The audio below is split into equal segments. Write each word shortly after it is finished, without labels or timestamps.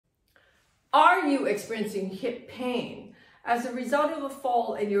Are you experiencing hip pain as a result of a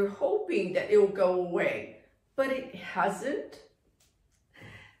fall and you're hoping that it will go away, but it hasn't?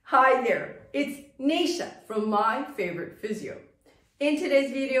 Hi there, it's Neesha from My Favorite Physio. In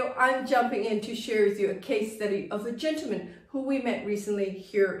today's video, I'm jumping in to share with you a case study of a gentleman who we met recently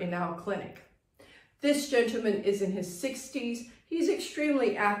here in our clinic. This gentleman is in his 60s. He's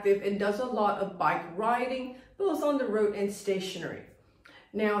extremely active and does a lot of bike riding, both on the road and stationary.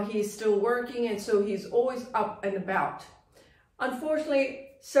 Now he's still working, and so he's always up and about. Unfortunately,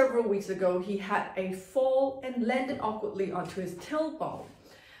 several weeks ago, he had a fall and landed awkwardly onto his tailbone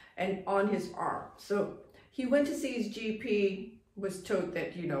and on his arm. So he went to see his GP, was told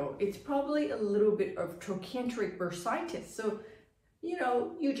that, it's probably a little bit of trochanteric bursitis. So,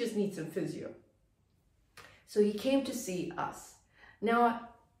 you just need some physio. So he came to see us. Now,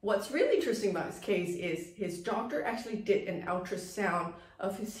 what's really interesting about his case is his doctor actually did an ultrasound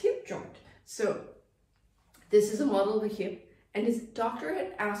of his hip joint. So this is a model of a hip, and his doctor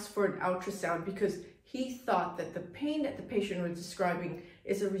had asked for an ultrasound because he thought that the pain that the patient was describing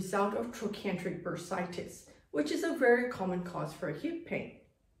is a result of trochanteric bursitis, which is a very common cause for hip pain.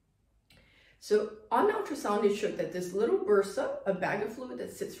 So on ultrasound, it showed that this little bursa, a bag of fluid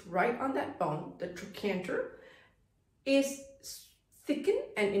that sits right on that bone, the trochanter, is thickened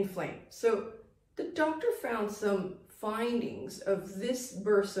and inflamed. So the doctor found some findings of this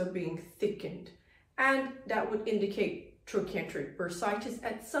bursa being thickened, and that would indicate trochanteric bursitis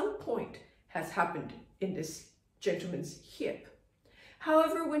at some point has happened in this gentleman's hip.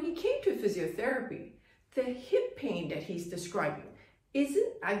 However, when he came to physiotherapy, the hip pain that he's describing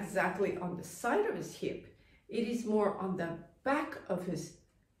isn't exactly on the side of his hip. It is more on the back of his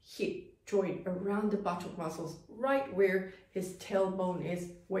hip joint, around the buttock muscles, right where his tailbone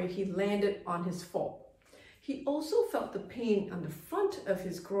is, where he landed on his fall. He also felt the pain on the front of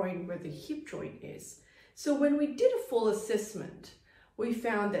his groin where the hip joint is. So when we did a full assessment, we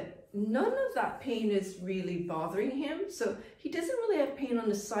found that none of that pain is really bothering him. So he doesn't really have pain on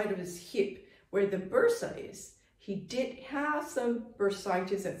the side of his hip where the bursa is. He did have some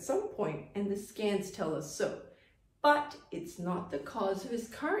bursitis at some point, and the scans tell us so. But it's not the cause of his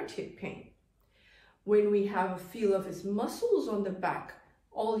current hip pain. When we have a feel of his muscles on the back,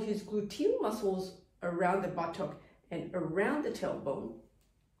 all his gluteal muscles around the buttock and around the tailbone,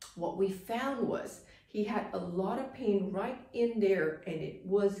 what we found was he had a lot of pain right in there, and it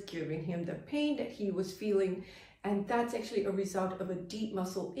was giving him the pain that he was feeling. And that's actually a result of a deep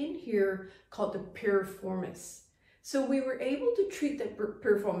muscle in here called the piriformis. So we were able to treat the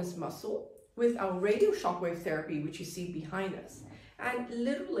piriformis muscle with our radio shockwave therapy, which you see behind us. And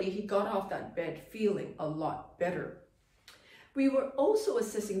literally, he got off that bed feeling a lot better. We were also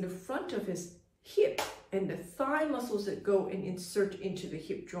assessing the front of his hip and the thigh muscles that go and insert into the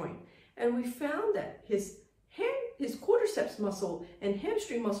hip joint. And we found that his quadriceps muscle and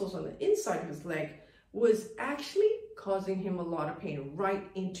hamstring muscles on the inside of his leg was actually causing him a lot of pain right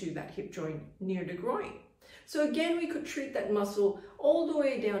into that hip joint near the groin. So again, we could treat that muscle all the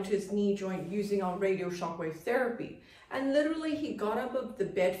way down to his knee joint using our radio shockwave therapy. And literally, he got up of the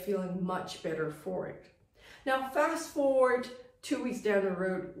bed feeling much better for it. Now, fast forward 2 weeks down the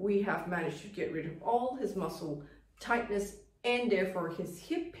road, we have managed to get rid of all his muscle tightness and therefore his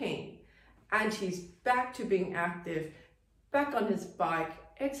hip pain. And he's back to being active, back on his bike,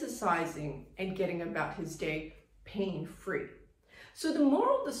 exercising, and getting about his day pain-free. So the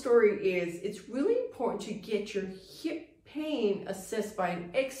moral of the story is it's really important to get your hip pain assessed by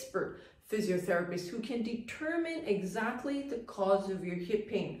an expert physiotherapist who can determine exactly the cause of your hip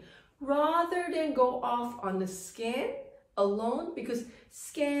pain rather than go off on the scan alone, because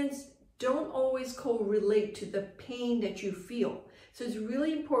scans don't always correlate to the pain that you feel. So it's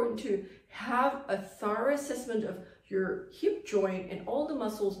really important to have a thorough assessment of your hip joint and all the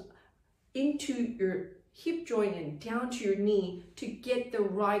muscles into your hip joint and down to your knee to get the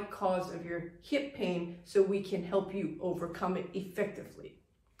right cause of your hip pain so we can help you overcome it effectively.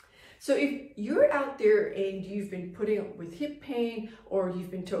 So if you're out there and you've been putting up with hip pain, or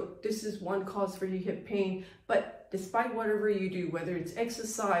you've been told this is one cause for your hip pain, but despite whatever you do, whether it's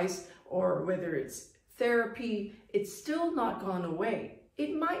exercise or whether it's therapy, it's still not gone away.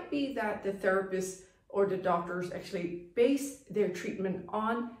 It might be that the therapist or the doctors actually base their treatment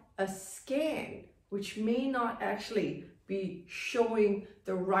on a scan, which may not actually be showing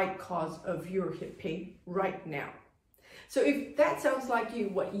the right cause of your hip pain right now. So if that sounds like you,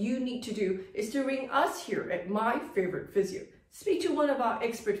 what you need to do is to ring us here at My Favorite Physio. Speak to one of our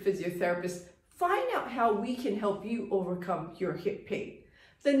expert physiotherapists. Find out how we can help you overcome your hip pain.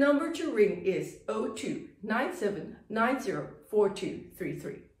 The number to ring is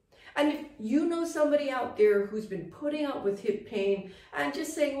 02-9790-4233. And if you know somebody out there who's been putting up with hip pain and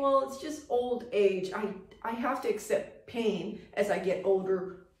just saying, well, it's just old age, I have to accept pain as I get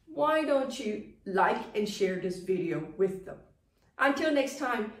older, why don't you like and share this video with them? Until next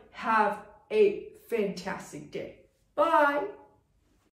time, have a fantastic day. Bye.